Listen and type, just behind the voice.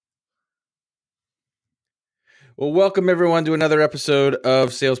Well, welcome everyone to another episode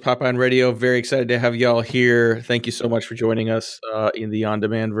of Sales Pipeline Radio. Very excited to have y'all here. Thank you so much for joining us in the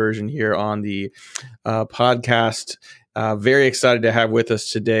on-demand version here on the podcast. Very excited to have with us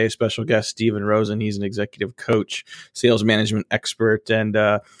today special guest Steven Rosen. He's an executive coach, sales management expert, and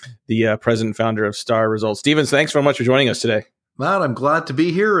the president and founder of Star Results. Steven, thanks so much for joining us today. Matt, I'm glad to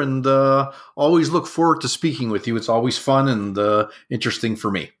be here and always look forward to speaking with you. It's always fun and interesting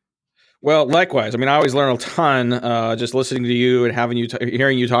for me. Well, likewise. I mean, I always learn a ton just listening to you and having you,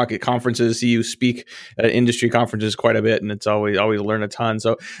 hearing you talk at conferences, see you speak at industry conferences quite a bit, and it's always learn a ton.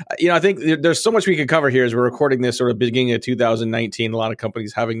 So, I think there's so much we could cover here as we're recording this sort of beginning of 2019. A lot of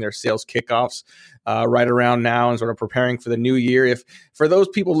companies having their sales kickoffs right around now and sort of preparing for the new year. If for those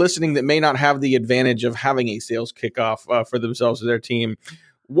people listening that may not have the advantage of having a sales kickoff for themselves or their team,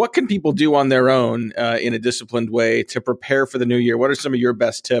 what can people do on their own in a disciplined way to prepare for the new year? What are some of your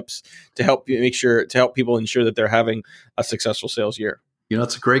best tips to help people ensure that they're having a successful sales year?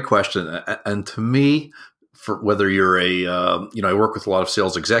 It's a great question. And to me, for whether you're I work with a lot of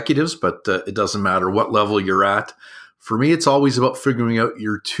sales executives, but it doesn't matter what level you're at. For me, it's always about figuring out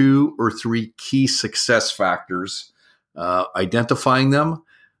your 2 or 3 key success factors, identifying them,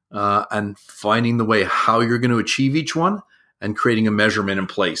 and finding the way how you're going to achieve each one, and creating a measurement in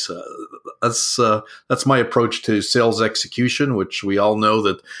place. That's my approach to sales execution, which we all know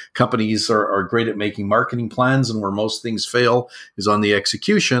that companies are great at making marketing plans, and where most things fail is on the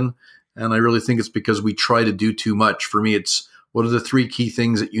execution. And I really think it's because we try to do too much. For me, it's what are the 3 key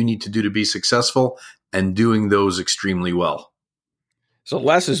things that you need to do to be successful, and doing those extremely well. So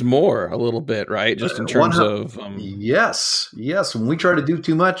less is more a little bit, right? Just in terms of... Yes. When we try to do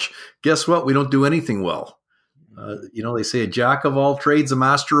too much, guess what? We don't do anything well. They say a jack of all trades, a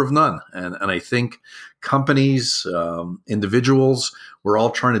master of none. And I think companies, individuals, we're all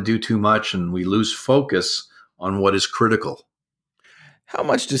trying to do too much and we lose focus on what is critical. How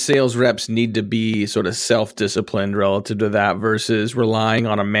much do sales reps need to be sort of self-disciplined relative to that versus relying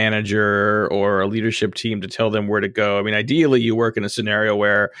on a manager or a leadership team to tell them where to go? I mean, ideally, you work in a scenario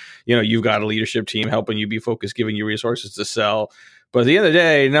where, you've got a leadership team helping you be focused, giving you resources to sell. But at the end of the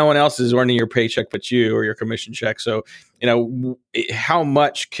day, no one else is earning your paycheck but you or your commission check. So, how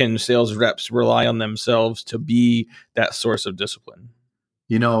much can sales reps rely on themselves to be that source of discipline?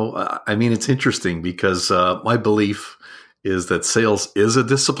 It's interesting because my belief is that sales is a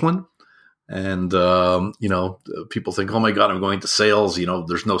discipline. And, people think, oh my God, I'm going to sales.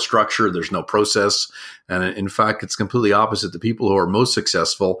 There's no structure, there's no process. And in fact, it's completely opposite. The people who are most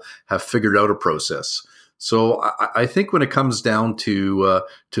successful have figured out a process. So I think when it comes down to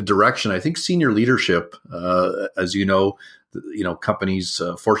direction, I think senior leadership, as companies,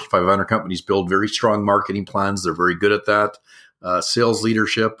 Fortune 500 companies build very strong marketing plans. They're very good at that. Sales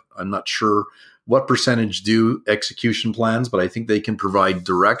leadership, I'm not sure what percentage do execution plans, but I think they can provide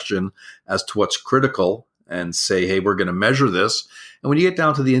direction as to what's critical and say, hey, we're going to measure this. And when you get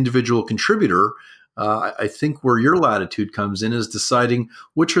down to the individual contributor, I think where your latitude comes in is deciding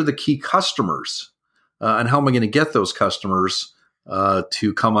which are the key customers. And how am I going to get those customers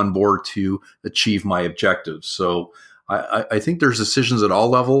to come on board to achieve my objectives? So I think there's decisions at all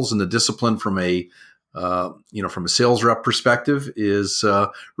levels, and the discipline from a sales rep perspective is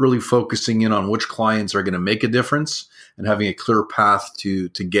really focusing in on which clients are going to make a difference and having a clear path to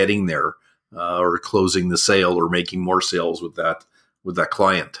getting there or closing the sale or making more sales with that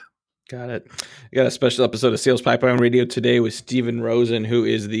client. Got it. We got a special episode of Sales Pipeline Radio today with Steven Rosen, who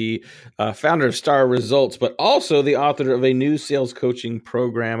is the founder of Star Results, but also the author of a new sales coaching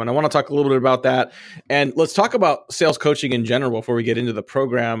program. And I want to talk a little bit about that. And let's talk about sales coaching in general before we get into the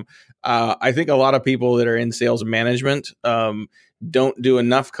program. I think a lot of people that are in sales management don't do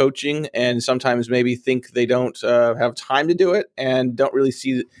enough coaching, and sometimes maybe think they don't have time to do it and don't really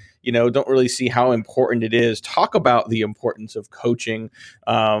see how important it is. Talk about the importance of coaching,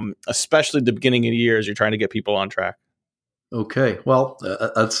 especially at the beginning of the year as you're trying to get people on track. Okay. Well,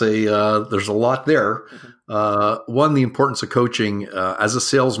 I'd say there's a lot there. One, the importance of coaching as a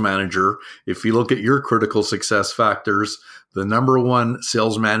sales manager. If you look at your critical success factors, the number one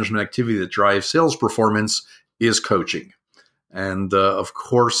sales management activity that drives sales performance is coaching. And of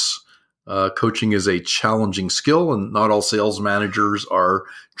course, coaching is a challenging skill, and not all sales managers are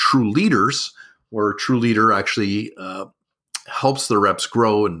true leaders, where a true leader actually helps the reps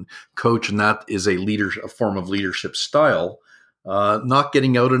grow and coach, and that is a form of leadership style. Not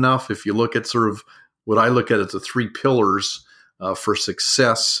getting out enough. If you look at sort of what I look at as the 3 pillars for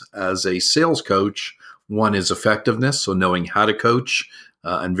success as a sales coach, one is effectiveness, so knowing how to coach,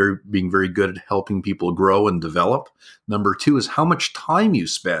 and being very good at helping people grow and develop. Number two is how much time you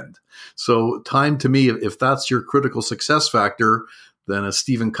spend. So time, to me, if that's your critical success factor, then as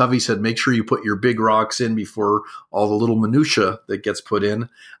Stephen Covey said, make sure you put your big rocks in before all the little minutia that gets put in.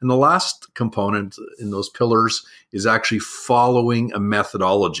 And the last component in those pillars is actually following a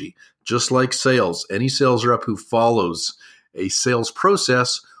methodology. Just like sales, any sales rep who follows a sales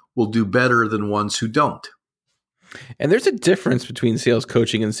process will do better than ones who don't. And there's a difference between sales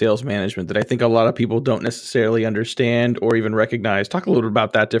coaching and sales management that I think a lot of people don't necessarily understand or even recognize. Talk a little bit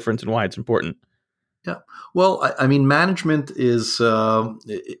about that difference and why it's important. Yeah. Well, I mean, management is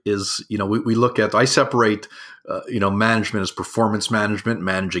we look at, I separate, management as performance management,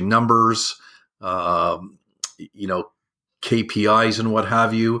 managing numbers, KPIs and what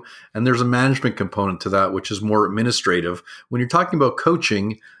have you. And there's a management component to that, which is more administrative. When you're talking about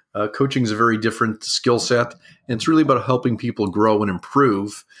coaching, coaching is a very different skill set. And it's really about helping people grow and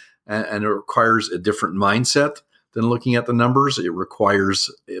improve. And it requires a different mindset than looking at the numbers. It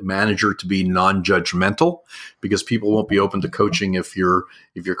requires a manager to be non-judgmental, because people won't be open to coaching if you're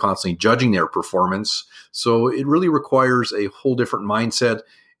constantly judging their performance. So it really requires a whole different mindset.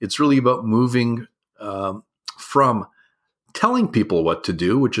 It's really about moving from telling people what to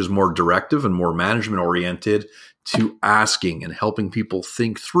do, which is more directive and more management oriented, to asking and helping people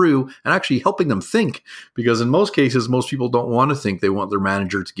think through and actually helping them think. Because in most cases, most people don't want to think. They want their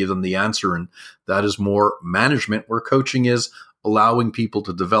manager to give them the answer. And that is more management, where coaching is allowing people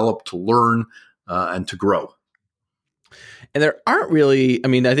to develop, to learn, and to grow. And there aren't really,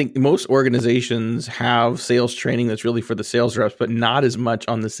 I think most organizations have sales training that's really for the sales reps, but not as much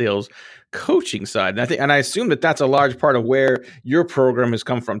on the sales coaching side. And I assume that that's a large part of where your program has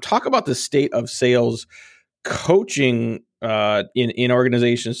come from. Talk about the state of sales coaching in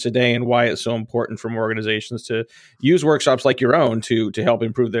organizations today, and why it's so important for more organizations to use workshops like your own to help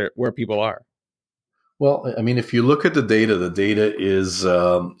improve where people are. Well, I mean, if you look at the data is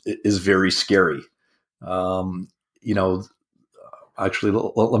very scary.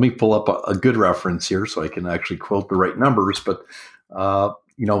 Actually, let me pull up a good reference here so I can actually quote the right numbers. But,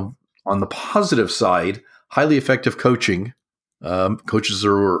 on the positive side, highly effective coaching, coaches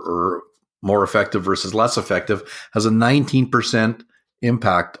are more effective versus less effective, has a 19%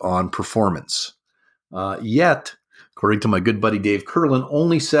 impact on performance. Yet, according to my good buddy Dave Curlin,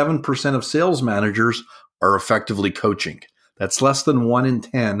 only 7% of sales managers are effectively coaching. That's less than 1 in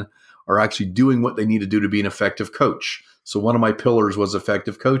 10 are actually doing what they need to do to be an effective coach. So one of my pillars was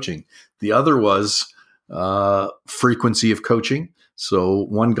effective coaching. The other was frequency of coaching. So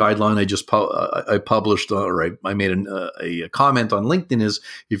one guideline I published, or I made a comment on LinkedIn is,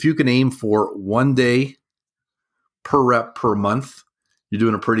 if you can aim for 1 day per rep per month, you're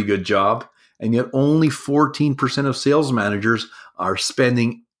doing a pretty good job. And yet only 14% of sales managers are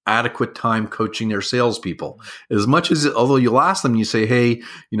spending adequate time coaching their salespeople. As much as, although you'll ask them, you say, hey,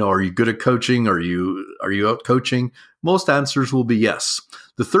 are you good at coaching? Are you out coaching? Most answers will be yes.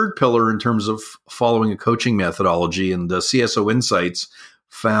 The third pillar, in terms of following a coaching methodology, and the CSO Insights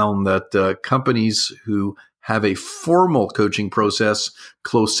found that companies who have a formal coaching process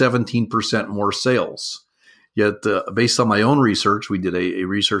close 17% more sales. Yet, based on my own research, we did a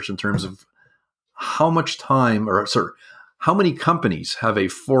research in terms of how many companies have a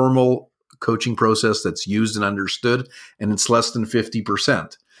formal coaching process that's used and understood, and it's less than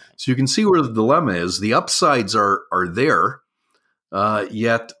 50%. So you can see where the dilemma is. The upsides are there,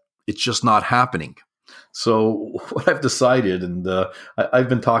 yet it's just not happening. So what I've decided, and I've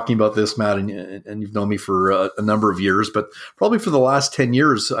been talking about this, Matt, and you've known me for a number of years, but probably for the last 10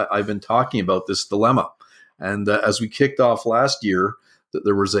 years, I've been talking about this dilemma. And as we kicked off last year,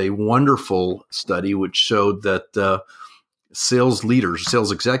 there was a wonderful study which showed that sales leaders,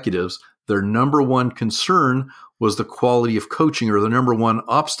 sales executives, their number one concern was the quality of coaching, or the number one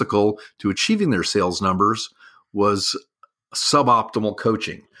obstacle to achieving their sales numbers was suboptimal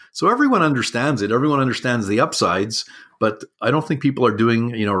coaching. So everyone understands it. Everyone understands the upsides, but I don't think people are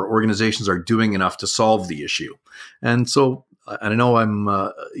doing, or organizations are doing enough to solve the issue. And so I know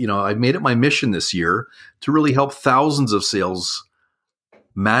I've made it my mission this year to really help thousands of sales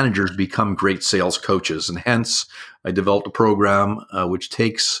managers become great sales coaches. And hence, I developed a program which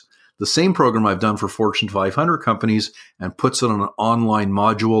takes the same program I've done for Fortune 500 companies and puts it on an online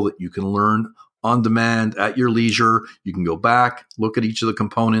module that you can learn on demand at your leisure. You can go back, look at each of the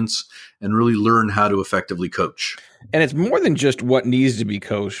components, and really learn how to effectively coach. And it's more than just what needs to be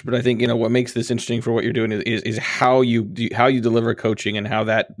coached, but I think what makes this interesting for what you're doing is how you deliver coaching, and how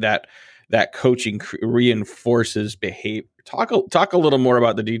that coaching reinforces behavior. Talk a little more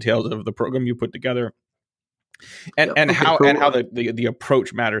about the details of the program you put together, And Yeah. and Okay. how and how So, the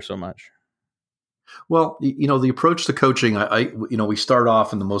approach matters so much. well, the approach to coaching, we start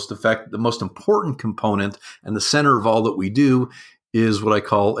off in the most important component and the center of all that we do is what I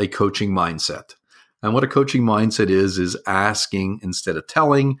call a coaching mindset. And what a coaching mindset is asking instead of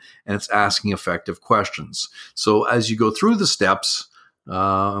telling, and it's asking effective questions. So as you go through the steps,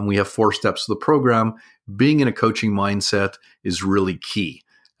 and we have 4 steps of the program, being in a coaching mindset is really key.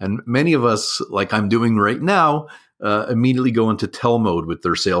 And many of us, like I'm doing right now, immediately go into tell mode with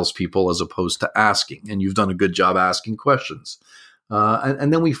their salespeople as opposed to asking. And you've done a good job asking questions.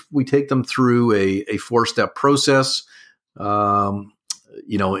 And then we take them through a 4-step process.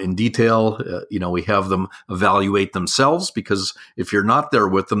 In detail. We have them evaluate themselves, because if you're not there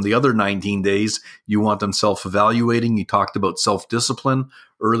with them the other 19 days, you want them self-evaluating. You talked about self-discipline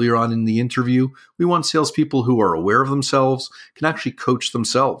earlier on in the interview. We want salespeople who are aware of themselves, can actually coach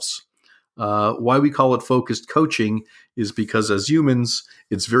themselves. Why we call it focused coaching is because as humans,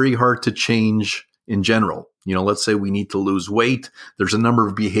 it's very hard to change in general. Let's say we need to lose weight. There's a number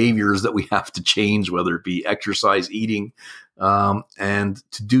of behaviors that we have to change, whether it be exercise, eating, and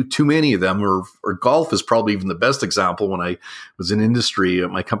to do too many of them, or golf is probably even the best example. When I was in industry,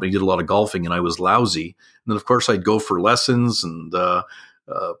 my company did a lot of golfing and I was lousy. And then of course I'd go for lessons and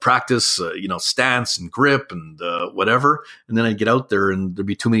practice, stance and grip and whatever. And then I'd get out there and there'd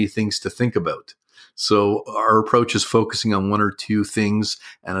be too many things to think about. So our approach is focusing on 1 or 2 things.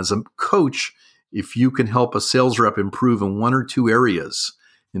 And as a coach, if you can help a sales rep improve in 1 or 2 areas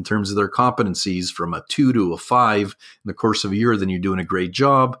in terms of their competencies from a 2 to a 5 in the course of a year, then you're doing a great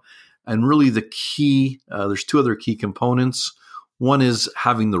job. And really the key, there's 2 other key components. One is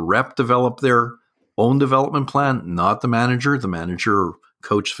having the rep develop their own development plan, not the manager. The manager or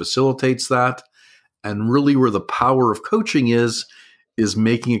coach facilitates that. And really where the power of coaching is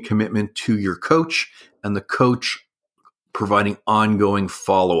making a commitment to your coach and the coach providing ongoing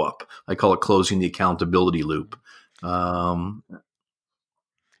follow-up. I call it closing the accountability loop.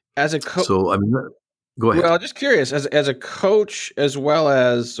 As a coach, So, go ahead. well, just curious, as a coach, as well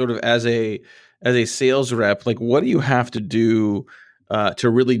as sort of as a sales rep, like what do you have to do to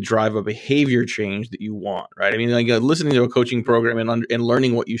really drive a behavior change that you want, right? I mean, like listening to a coaching program and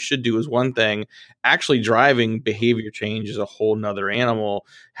learning what you should do is one thing. Actually driving behavior change is a whole nother animal.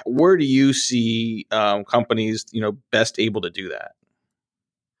 Where do you see companies, best able to do that?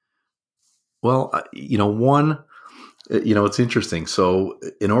 Well, one, it's interesting. So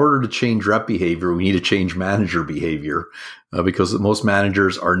in order to change rep behavior, we need to change manager behavior because most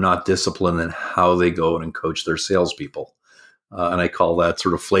managers are not disciplined in how they go and coach their salespeople. And I call that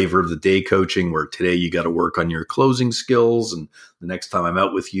sort of flavor of the day coaching, where today you got to work on your closing skills. And the next time I'm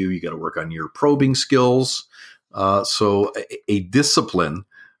out with you, you got to work on your probing skills. So a discipline,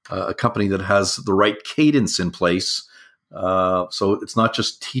 a company that has the right cadence in place. So it's not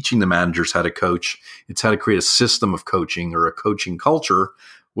just teaching the managers how to coach, it's how to create a system of coaching or a coaching culture,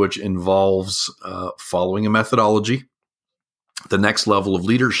 which involves following a methodology. The next level of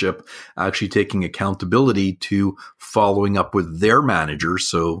leadership, actually taking accountability to following up with their managers.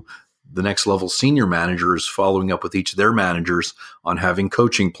 So the next level senior managers following up with each of their managers on having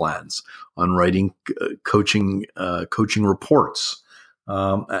coaching plans, on writing coaching reports.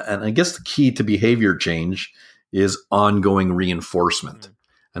 And I guess the key to behavior change is ongoing reinforcement. Mm-hmm.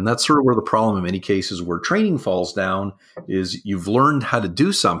 And that's sort of where the problem in many cases where training falls down is you've learned how to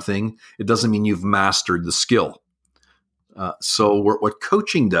do something. It doesn't mean you've mastered the skill. So what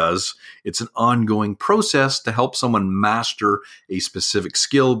coaching does, it's an ongoing process to help someone master a specific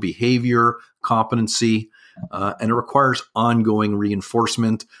skill, behavior, competency, and it requires ongoing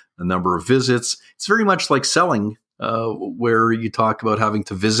reinforcement, a number of visits. It's very much like selling, where you talk about having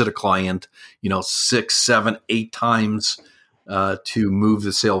to visit a client, 6, 7, 8 times to move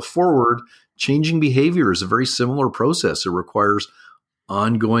the sale forward. Changing behavior is a very similar process. It requires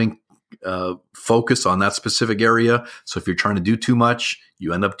ongoing focus on that specific area. So if you're trying to do too much,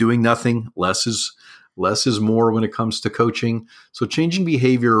 you end up doing nothing. Less is more when it comes to coaching. So changing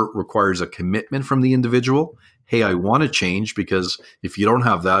behavior requires a commitment from the individual. Hey, I want to change, because if you don't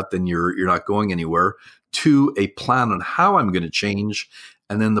have that, then you're not going anywhere. 2, a plan on how I'm going to change.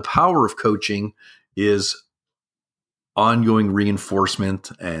 And then the power of coaching is ongoing reinforcement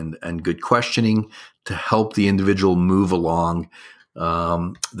and good questioning to help the individual move along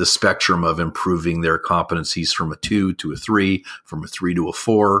the spectrum of improving their competencies from a 2 to a 3, from a 3 to a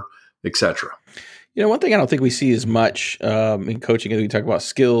 4, etc. One thing I don't think we see as much in coaching is we talk about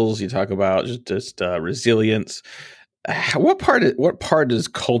skills, you talk about just resilience. What part does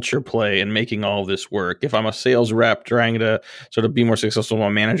culture play in making all of this work? If I'm a sales rep trying to sort of be more successful, I'm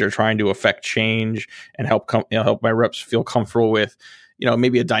a manager trying to affect change and help my reps feel comfortable with,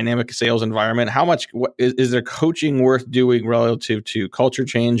 maybe a dynamic sales environment. How much is there coaching worth doing relative to culture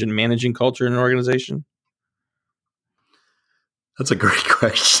change and managing culture in an organization? That's a great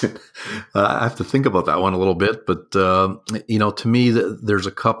question. I have to think about that one a little bit, but to me, there's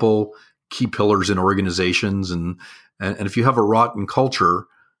a couple key pillars in organizations, and if you have a rotten culture,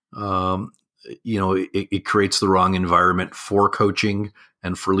 it creates the wrong environment for coaching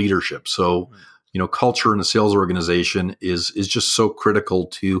and for leadership. So, culture in a sales organization is just so critical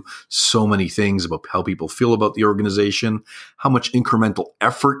to so many things about how people feel about the organization, how much incremental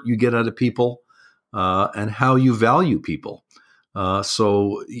effort you get out of people, and how you value people.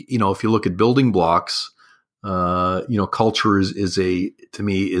 So, if you look at building blocks, culture is a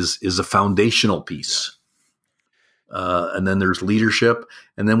foundational piece. And then there's leadership,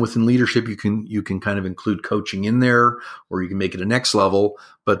 and then within leadership, you can kind of include coaching in there, or you can make it a next level.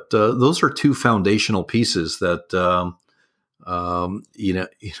 But those are two foundational pieces that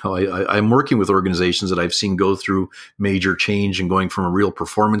I'm working with organizations that I've seen go through major change and going from a real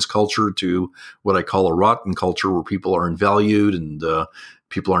performance culture to what I call a rotten culture, where people aren't valued and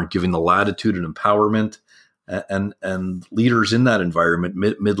people aren't given the latitude and empowerment, and leaders in that environment,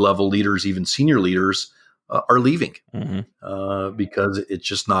 mid-level leaders, even senior leaders, are leaving because it's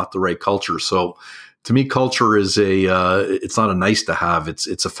just not the right culture. So to me, culture is it's not a nice to have.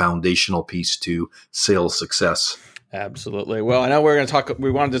 It's a foundational piece to sales success. Absolutely. Well, I know we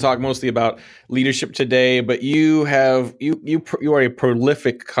wanted to talk mostly about leadership today, but you are a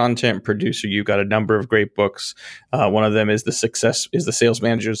prolific content producer. You've got a number of great books. One of them is the Sales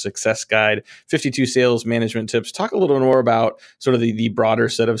Manager's Success Guide, 52 sales management tips. Talk a little more about sort of the broader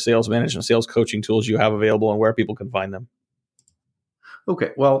set of sales management, sales coaching tools you have available and where people can find them.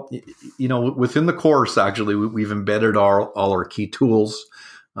 Okay. Well, within the course, actually, we've embedded all our key tools.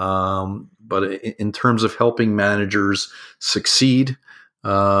 But in terms of helping managers succeed,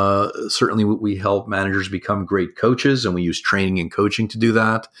 certainly we help managers become great coaches, and we use training and coaching to do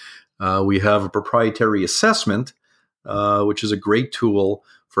that. We have a proprietary assessment, which is a great tool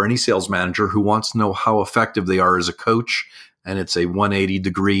for any sales manager who wants to know how effective they are as a coach. And it's a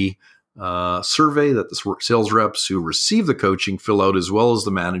 180-degree survey that the sales reps who receive the coaching fill out, as well as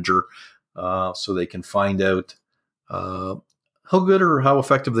the manager, so they can find out how good or how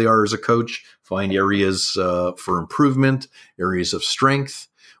effective they are as a coach, find areas for improvement, areas of strength.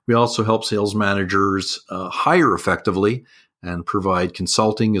 We also help sales managers hire effectively and provide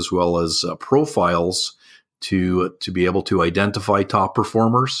consulting as well as profiles to be able to identify top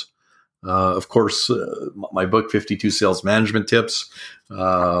performers. Of course, my book, 52 Sales Management Tips,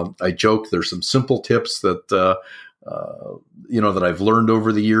 I joke there's some simple tips that that I've learned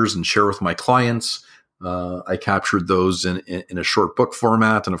over the years and share with my clients. I captured those in a short book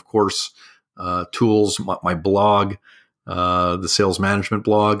format, and of course, tools. My blog, the Sales Management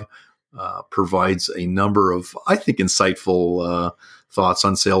blog, provides a number of, I think, insightful thoughts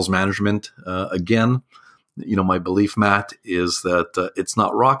on sales management. Again, my belief, Matt, is that it's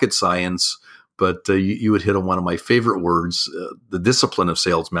not rocket science, but you would hit on one of my favorite words, the discipline of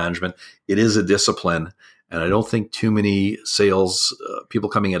sales management. It is a discipline, and I don't think too many sales people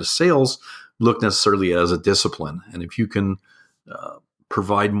coming out of sales look necessarily as a discipline. And if you can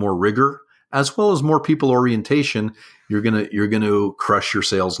provide more rigor as well as more people orientation, you're gonna crush your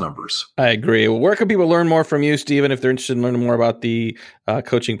sales numbers. I agree. Well, where can people learn more from you, Stephen, if they're interested in learning more about the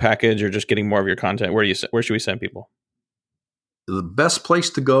coaching package or just getting more of your content? Where should we send people? The best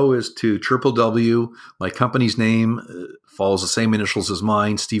place to go is to www. My company's name follows the same initials as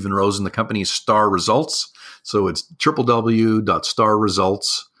mine, Stephen Rosen. The company is Star Results. So it's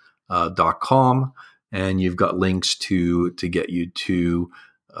www.starresults.com. And you've got links to get you to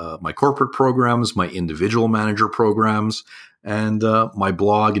my corporate programs, my individual manager programs, and my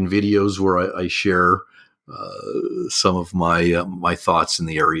blog and videos where I share some of my thoughts in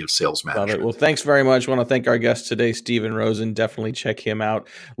the area of sales management. Well, thanks very much. I want to thank our guest today, Stephen Rosen. Definitely check him out.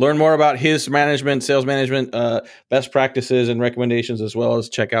 Learn more about his sales management, best practices and recommendations, as well as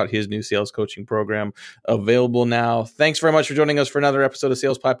check out his new sales coaching program available now. Thanks very much for joining us for another episode of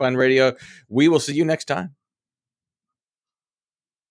Sales Pipeline Radio. We will see you next time.